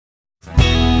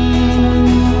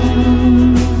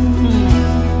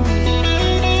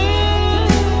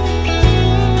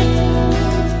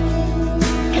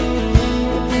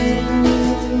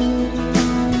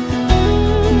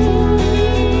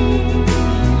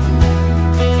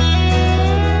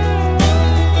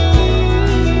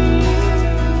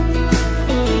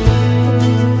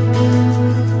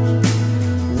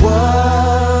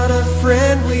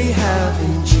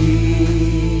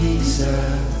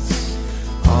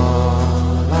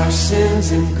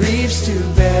burdens and griefs to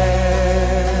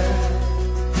bear.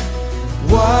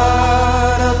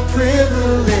 What a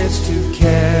privilege to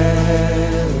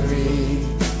carry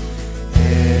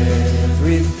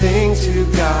everything to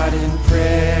God in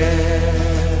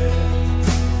prayer.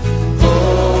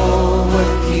 Oh, what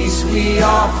peace we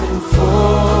often forfeit.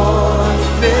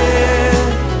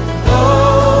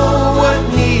 Oh, what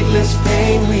needless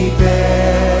pain we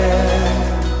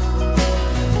bear.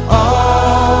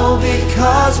 All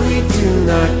because we do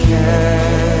not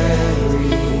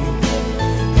carry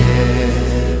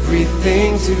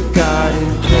everything to God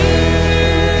in prayer.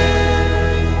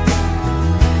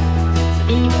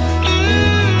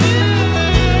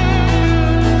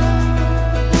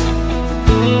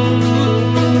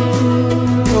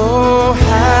 Oh,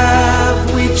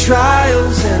 have we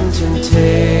trials and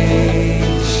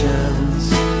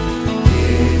temptations?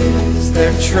 Is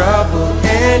there trouble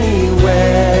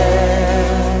anywhere?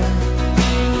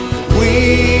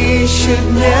 We should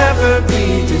never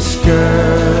be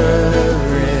discouraged.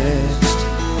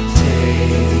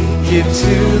 Take it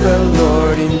to the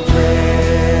Lord in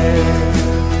prayer.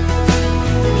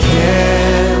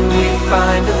 Can we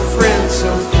find a friend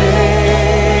so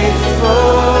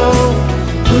faithful,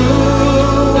 who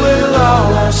will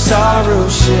all our sorrow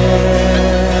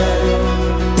share?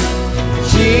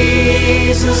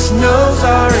 Jesus knows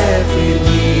our every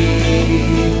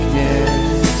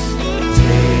weakness.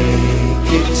 Take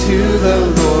it to the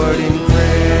Lord in prayer.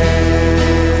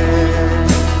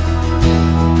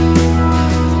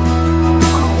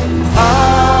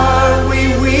 Are we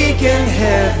weak and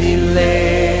heavy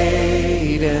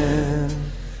laden,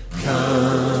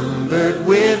 cumbered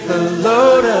with a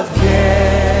load of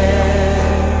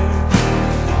care?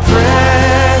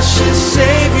 Precious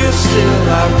Savior, still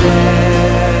our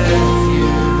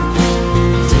refuge.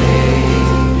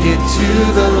 Take it to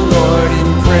the Lord in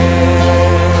prayer.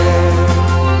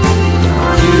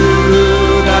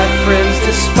 You, thy friends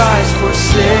despise,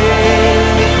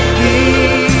 forsake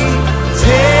thee.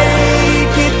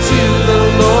 Take it to the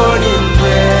Lord in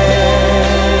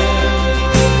prayer.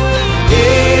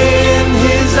 In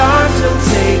his arms he'll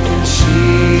take and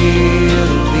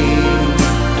shield thee.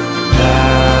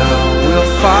 Thou wilt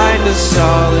find a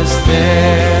solace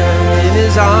there in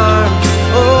his arms.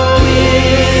 Oh,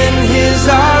 in his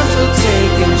arms he'll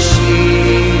take and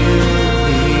shield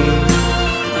thee.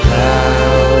 Thou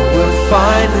wilt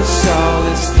find a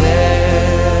solace there.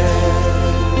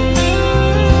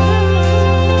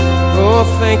 Oh,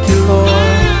 thank you,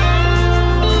 Lord.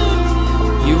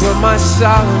 You are my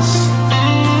solace.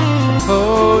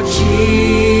 Oh,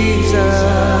 Jesus.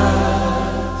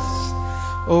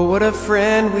 Oh, what a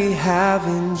friend we have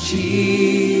in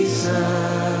Jesus.